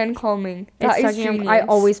talking and calming. That is genius. I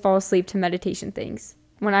always fall asleep to meditation things.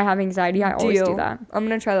 When I have anxiety, I always do that. I'm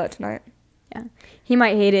going to try that tonight. Yeah. He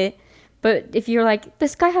might hate it. But if you're like,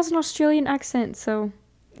 this guy has an Australian accent, so.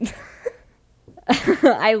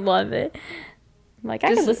 I love it. Like,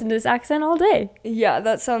 I could listen to this accent all day. Yeah,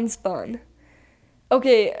 that sounds fun.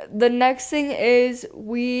 Okay, the next thing is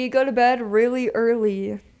we go to bed really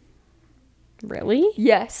early. Really?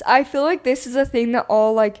 Yes, I feel like this is a thing that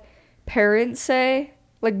all like parents say,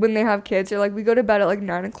 like when they have kids. They're like, we go to bed at like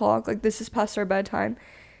 9 o'clock, like this is past our bedtime.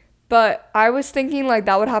 But I was thinking like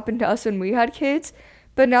that would happen to us when we had kids.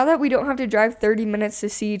 But now that we don't have to drive 30 minutes to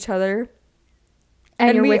see each other.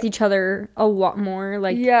 And you're with each other a lot more.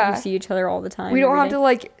 Like, you see each other all the time. We don't have to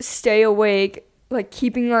like stay awake, like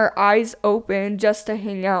keeping our eyes open just to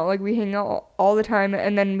hang out. Like we hang out all the time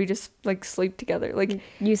and then we just like sleep together. Like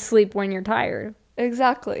you sleep when you're tired.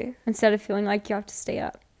 Exactly. Instead of feeling like you have to stay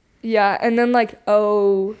up. Yeah, and then like,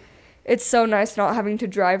 oh, it's so nice not having to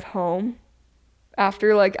drive home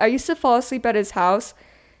after. Like I used to fall asleep at his house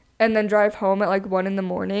and then drive home at like 1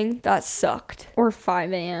 a.m. That sucked. Or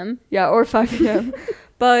 5 a.m. Yeah, or 5 a.m.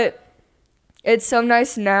 But it's so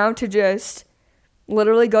nice now to just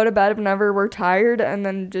literally go to bed whenever we're tired and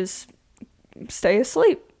then just stay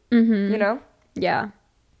asleep. Mm-hmm. You know? Yeah.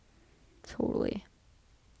 Totally.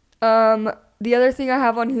 The other thing I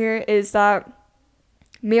have on here is that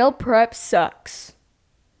meal prep sucks.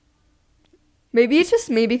 Maybe it's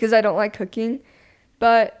just me because I don't like cooking,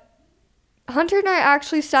 but Hunter and I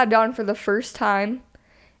actually sat down for the first time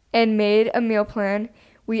and made a meal plan.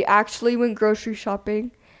 We actually went grocery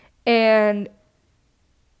shopping and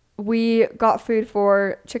we got food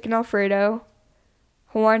for chicken Alfredo,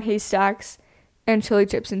 Hawaiian haystacks, and chili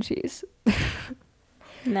chips and cheese.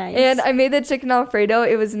 Nice. And I made the chicken Alfredo.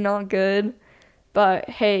 It was not good, but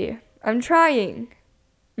hey, I'm trying.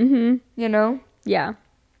 Mm-hmm. You know? Yeah.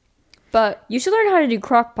 But you should learn how to do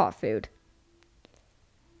crock pot food.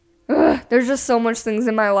 There's just so much things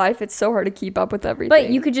in my life. It's so hard to keep up with everything. But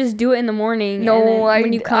you could just do it in the morning. No, and then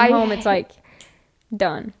when you come home, it's like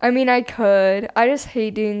done. I mean, I could. I just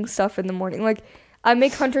hate doing stuff in the morning. Like, I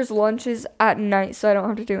make Hunter's lunches at night, so I don't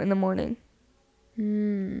have to do it in the morning.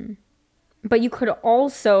 But you could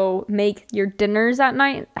also make your dinners at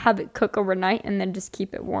night, have it cook overnight, and then just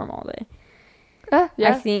keep it warm all day.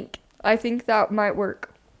 Yeah. I think that might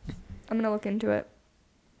work. I'm gonna look into it.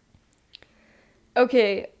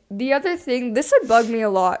 Okay, the other thing, this would bug me a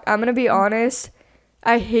lot. I'm gonna be honest.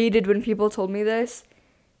 I hated when people told me this.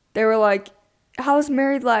 They were like, how's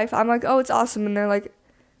married life? I'm like, oh, it's awesome. And they're like,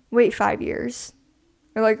 wait 5 years.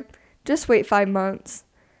 They're like, just wait 5 months.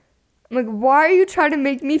 I'm like, why are you trying to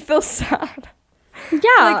make me feel sad?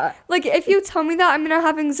 Yeah. Like if you tell me that, I'm gonna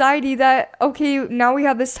have anxiety that, okay, now we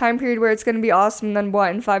have this time period where it's gonna be awesome, then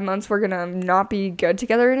what, in 5 months we're gonna not be good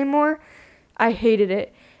together anymore? I hated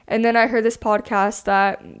it. And then I heard this podcast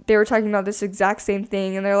that they were talking about this exact same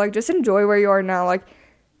thing. And they're like, just enjoy where you are now. Like,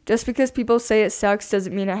 just because people say it sucks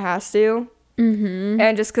doesn't mean it has to. Mm-hmm.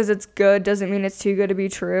 And just because it's good doesn't mean it's too good to be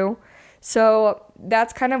true. So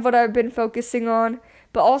that's kind of what I've been focusing on.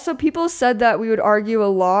 But also people said that we would argue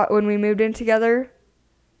a lot when we moved in together.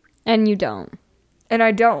 And you don't. And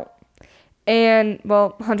I don't. And,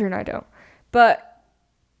 well, Hunter and I don't. But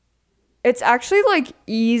it's actually, like,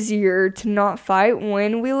 easier to not fight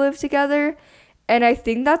when we live together. And I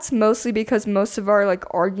think that's mostly because most of our, like,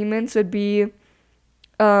 arguments would be,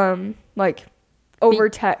 like, over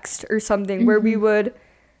text or something. Where we would,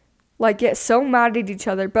 like, get so mad at each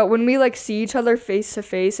other. But when we, like, see each other face to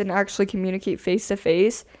face and actually communicate face to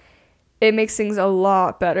face, it makes things a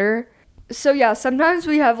lot better. So, yeah, sometimes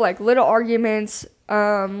we have, like, little arguments,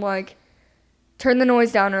 like, turn the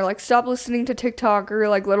noise down or, like, stop listening to TikTok or,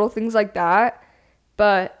 like, little things like that.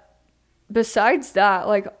 But besides that,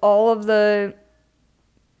 like, all of the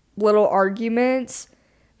little arguments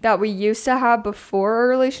that we used to have before our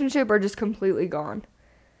relationship are just completely gone.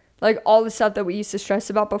 Like, all the stuff that we used to stress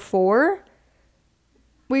about before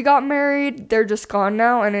we got married, they're just gone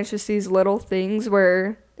now. And it's just these little things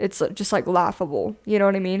where it's just, like, laughable. You know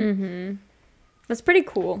what I mean? Mm-hmm. That's pretty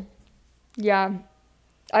cool. Yeah.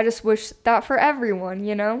 I just wish that for everyone,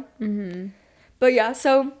 you know? Mm-hmm. But yeah,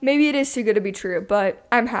 so maybe it is too good to be true, but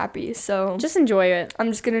I'm happy, so Just enjoy it. I'm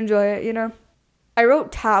just gonna enjoy it, you know? I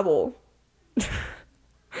wrote towel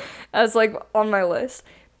as, like, on my list.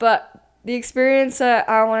 But the experience that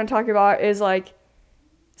I want to talk about is, like,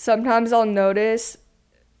 sometimes I'll notice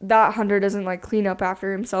that Hunter doesn't, like, clean up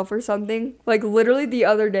after himself or something. Like, literally the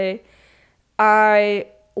other day, I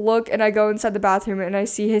look and I go inside the bathroom and I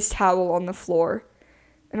see his towel on the floor.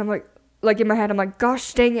 And I'm like in my head, I'm like,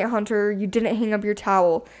 gosh dang it, Hunter, you didn't hang up your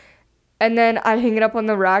towel. And then I hang it up on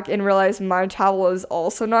the rack and realize my towel is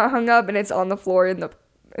also not hung up and it's on the floor in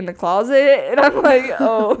the closet. And I'm like,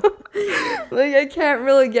 oh, like, I can't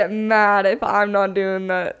really get mad if I'm not doing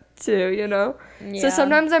that too, you know? Yeah. So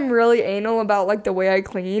sometimes I'm really anal about, like, the way I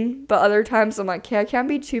clean, but other times I'm like, okay, I can't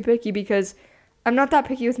be too picky because I'm not that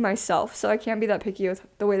picky with myself, so I can't be that picky with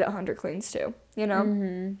the way that Hunter cleans too, you know?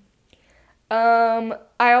 Mm-hmm.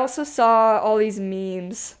 I also saw all these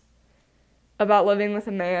memes about living with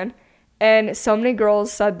a man, and so many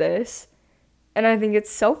girls said this, and I think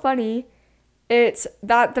it's so funny. It's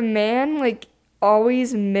that the man, like,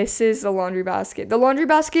 always misses the laundry basket. The laundry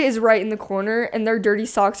basket is right in the corner, and their dirty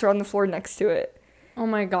socks are on the floor next to it. Oh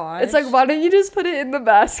my gosh. It's like, why don't you just put it in the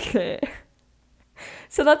basket?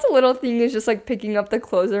 So that's a little thing, is just, like, picking up the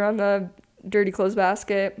clothes around the dirty clothes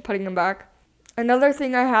basket, putting them back. Another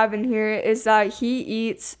thing I have in here is that he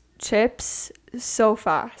eats chips so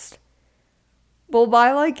fast. We'll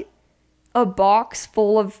buy, like, a box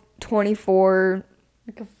full of 24...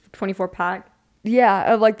 Like a 24 pack?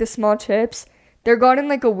 Yeah, of, like, the small chips. They're gone in,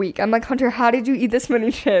 like, a week. I'm like, Hunter, how did you eat this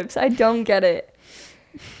many chips? I don't get it.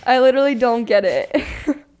 I literally don't get it.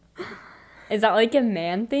 Is that, like, a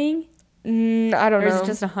man thing? I don't know. Or is it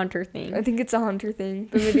just a Hunter thing? I think it's a Hunter thing,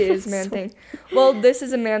 but maybe it is a man thing. Well, this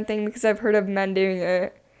is a man thing because I've heard of men doing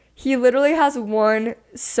it. He literally has one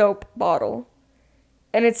soap bottle,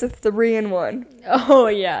 and it's a 3-in-1. Oh,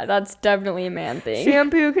 yeah, that's definitely a man thing.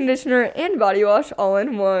 Shampoo, conditioner, and body wash all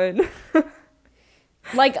in one.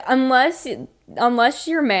 Like, unless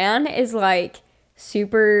your man is, like,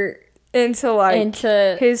 super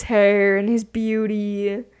into his hair and his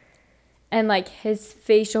beauty. And, like, his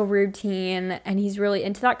facial routine, and he's really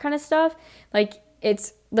into that kind of stuff, like,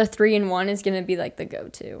 it's the 3-in-1 is gonna be, like, the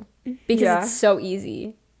go-to. Because it's so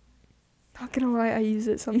easy. Not gonna lie, I use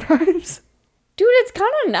it sometimes. Dude, it's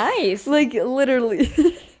kind of nice. Like, literally.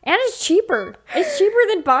 And it's cheaper. It's cheaper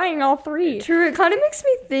than buying all 3. True, it kind of makes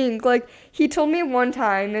me think, like, he told me one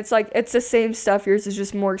time, it's like, it's the same stuff, yours is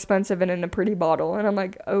just more expensive and in a pretty bottle. And I'm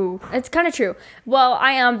like, oh. It's kind of true. Well,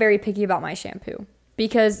 I am very picky about my shampoo.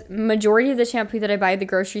 Because majority of the shampoo that I buy at the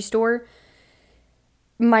grocery store,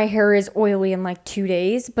 my hair is oily in, like, 2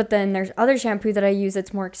 days. But then there's other shampoo that I use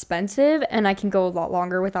that's more expensive, and I can go a lot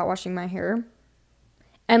longer without washing my hair.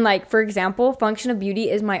 And, like, for example, Function of Beauty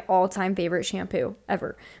is my all-time favorite shampoo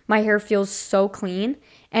ever. My hair feels so clean,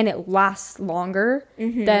 and it lasts longer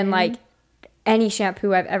than, like, any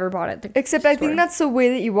shampoo I've ever bought at the Except store. I think that's the way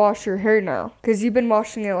that you wash your hair now. Because you've been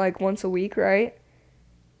washing it, like, once a week, right?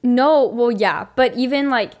 No, well, yeah, but even,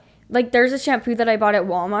 like, there's a shampoo that I bought at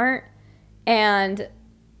Walmart, and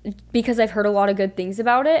because I've heard a lot of good things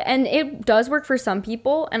about it, and it does work for some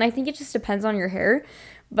people, and I think it just depends on your hair,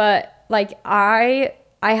 but, like, I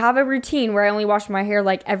have a routine where I only wash my hair,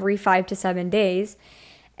 like, every 5 to 7 days,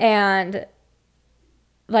 and,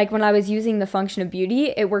 like when I was using the Function of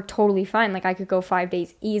Beauty, it worked totally fine. Like I could go 5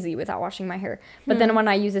 days easy without washing my hair. But then when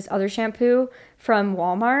I use this other shampoo from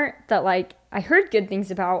Walmart that like I heard good things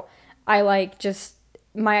about, I like just,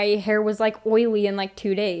 my hair was like oily in like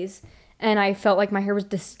 2 days. And I felt like my hair was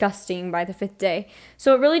disgusting by the 5th day.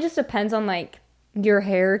 So it really just depends on like your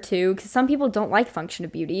hair too. Because some people don't like Function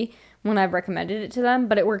of Beauty when I've recommended it to them.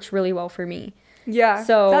 But it works really well for me. Yeah,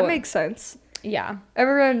 so that makes sense. Yeah.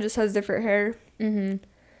 Everyone just has different hair.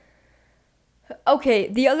 Okay,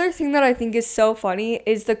 the other thing that I think is so funny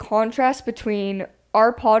is the contrast between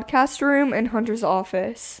our podcast room and Hunter's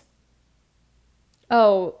office.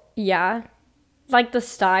 Oh, yeah. Like the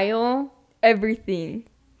style. Everything.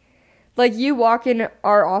 Like, you walk in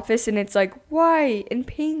our office and it's like white and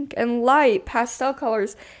pink and light pastel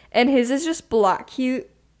colors, and his is just black. He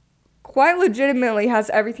quite legitimately has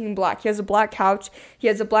everything black. He has a black couch, he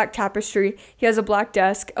has a black tapestry, he has a black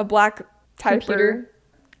desk, a black typer,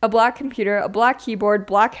 a black computer, a black keyboard,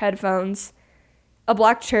 black headphones, a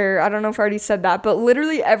black chair. I don't know if I already said that, but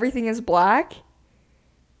literally everything is black.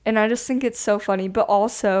 And I just think it's so funny. But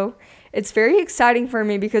also, it's very exciting for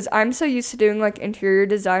me because I'm so used to doing like interior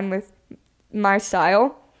design with my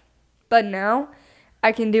style. But now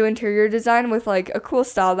I can do interior design with like a cool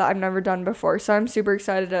style that I've never done before. So I'm super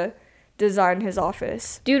excited to design his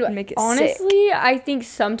office. Dude, and make it honestly, sick. I think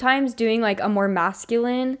sometimes doing like a more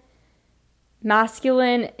masculine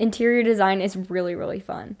interior design is really, really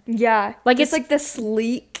fun. Yeah. Like it's like the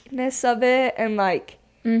sleekness of it and like,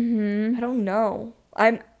 I don't know.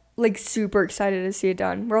 I'm like super excited to see it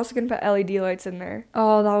done. We're also going to put LED lights in there.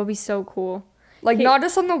 Oh, that would be so cool. Like not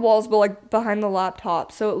just on the walls, but like behind the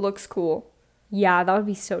laptop. So it looks cool. Yeah, that would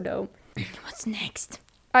be so dope. What's next?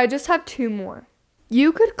 I just have 2 more.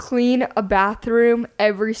 You could clean a bathroom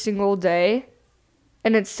every single day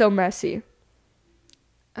and it's so messy.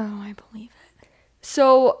 Oh, I believe it.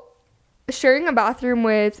 So sharing a bathroom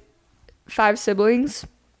with 5 siblings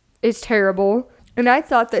is terrible. And I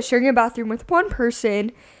thought that sharing a bathroom with 1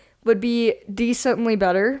 person would be decently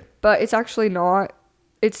better, but it's actually not.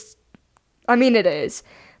 It is,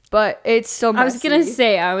 but it's so messy. I was gonna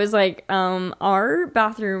say, I was like, our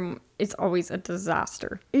bathroom is always a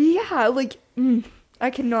disaster. Yeah, like, I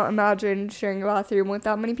cannot imagine sharing a bathroom with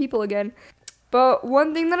that many people again. But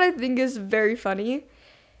one thing that I think is very funny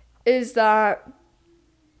is that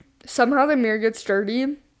somehow the mirror gets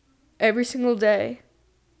dirty every single day.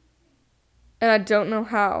 And I don't know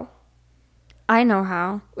how. I know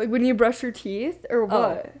how. Like when you brush your teeth or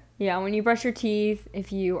what? Oh, yeah, when you brush your teeth,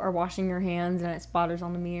 if you are washing your hands and it splatters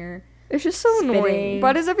on the mirror. It's just so annoying.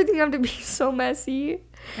 Why does everything have to be so messy?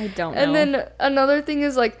 I don't know. And then another thing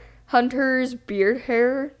is like Hunter's beard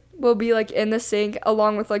hair will be like in the sink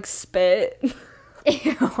along with like spit.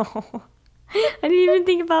 Ew. I didn't even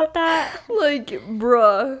think about that. Like,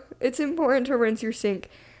 bruh, it's important to rinse your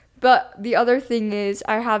sink. But the other thing is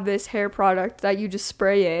I have this hair product that you just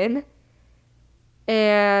spray in.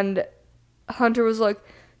 And Hunter was like,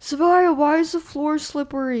 Seviah, why is the floor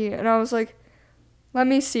slippery? And I was like, let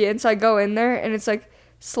me see. And so I go in there and it's like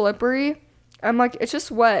slippery. I'm like, it's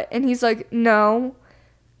just wet. And he's like, no,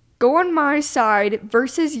 go on my side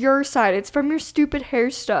versus your side. It's from your stupid hair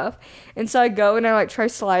stuff. And so I go and I like try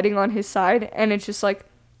sliding on his side and it's just like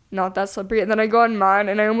not that slippery. And then I go on mine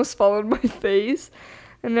and I almost followed my face.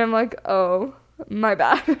 And I'm like, oh, my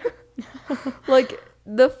bad. Like,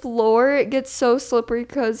 the floor, it gets so slippery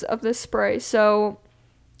because of the spray. So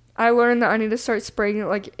I learned that I need to start spraying it,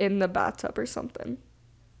 like, in the bathtub or something.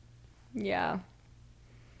 Yeah.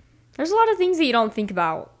 There's a lot of things that you don't think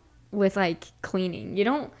about with, like, cleaning.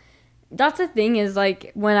 That's the thing is,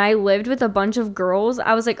 like, when I lived with a bunch of girls,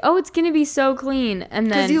 I was like, oh, it's going to be so clean.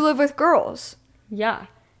 And then... Because you live with girls. Yeah.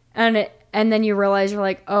 And then you realize you're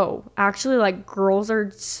like, oh, actually, like, girls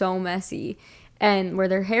are so messy. And where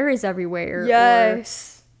their hair is everywhere.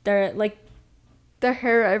 Yes. They're, like... Their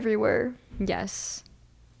hair everywhere. Yes.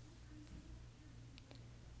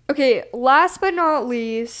 Okay, last but not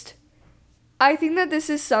least, I think that this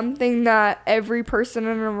is something that every person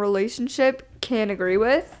in a relationship can agree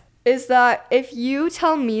with. Is that if you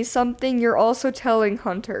tell me something, you're also telling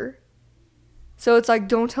Hunter. So it's like,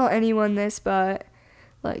 don't tell anyone this, but...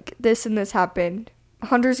 like, this and this happened.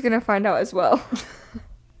 Hunter's gonna find out as well.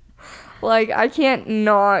 Like, I can't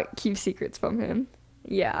not keep secrets from him.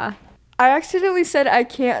 Yeah. I accidentally said I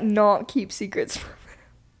can't not keep secrets from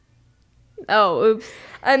him. Oh, oops.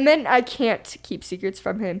 I meant I can't keep secrets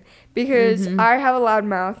from him. Because I have a loud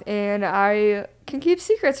mouth and I can keep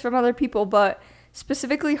secrets from other people. But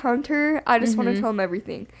specifically Hunter, I just want to tell him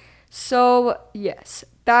everything. So, yes.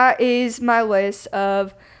 That is my list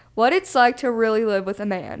of... what it's like to really live with a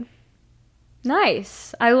man.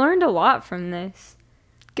 Nice. I learned a lot from this.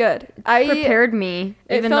 Good. Prepared me,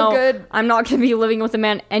 even felt though good. I'm not going to be living with a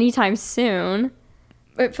man anytime soon.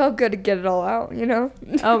 It felt good to get it all out, you know?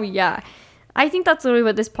 Oh, yeah. I think that's literally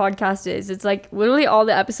what this podcast is. It's like literally all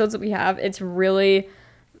the episodes that we have. It's really,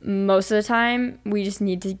 most of the time, we just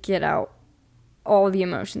need to get out all the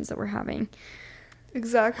emotions that we're having.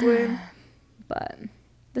 Exactly. But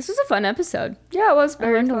this was a fun episode. Yeah, it was I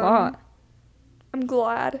very learned fun. a lot. I'm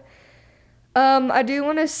glad. I do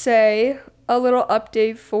want to say a little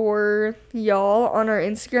update for y'all on our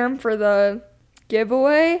Instagram for the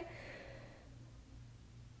giveaway.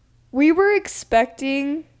 We were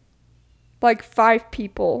expecting like 5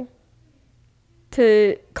 people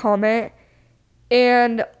to comment,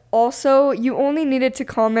 and also you only needed to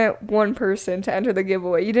comment 1 person to enter the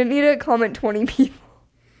giveaway. You didn't need to comment 20 people.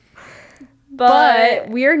 But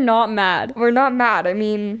we're not mad. We're not mad. I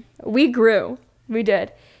mean, we grew. We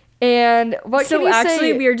did. And what can you say? So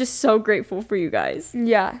actually, we are just so grateful for you guys.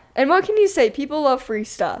 Yeah. And what can you say? People love free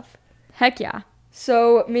stuff. Heck yeah.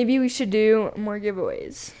 So maybe we should do more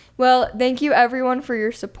giveaways. Well, thank you everyone for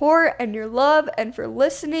your support and your love and for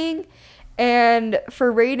listening and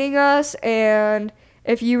for rating us. And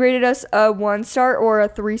if you rated us a 1-star or a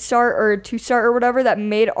 3-star or a 2-star or whatever, that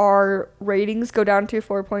made our ratings go down to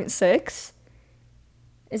 4.6.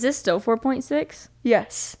 Is this still 4.6?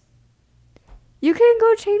 Yes. You can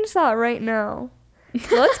go change that right now.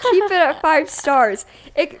 Let's keep it at 5 stars.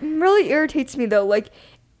 It really irritates me though. Like,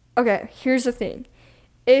 okay, here's the thing.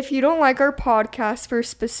 If you don't like our podcast for a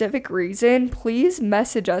specific reason, please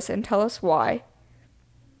message us and tell us why.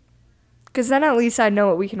 Because then at least I know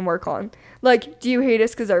what we can work on. Like, do you hate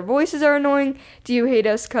us because our voices are annoying? Do you hate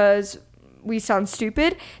us because we sound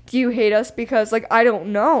stupid? Do you hate us because, like, I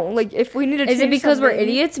don't know. Like, if we need to change Is it because we're something-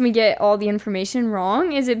 idiots and we get all the information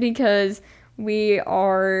wrong? Is it because we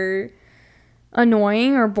are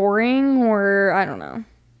annoying or boring or I don't know?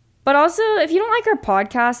 But also, if you don't like our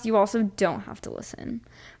podcast, you also don't have to listen.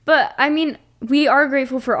 But, I mean, we are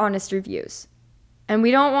grateful for honest reviews. And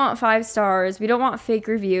we don't want 5 stars. We don't want fake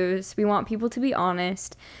reviews. We want people to be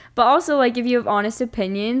honest. But also, like, if you have honest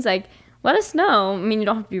opinions, like, let us know. I mean, you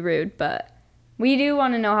don't have to be rude, but we do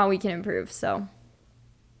want to know how we can improve, so.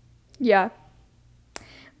 Yeah.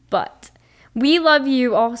 But we love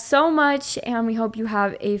you all so much, and we hope you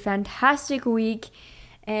have a fantastic week.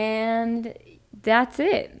 And that's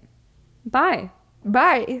it. Bye.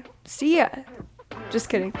 Bye. See ya. Just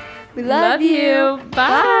kidding. We Love you.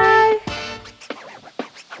 Bye. Bye.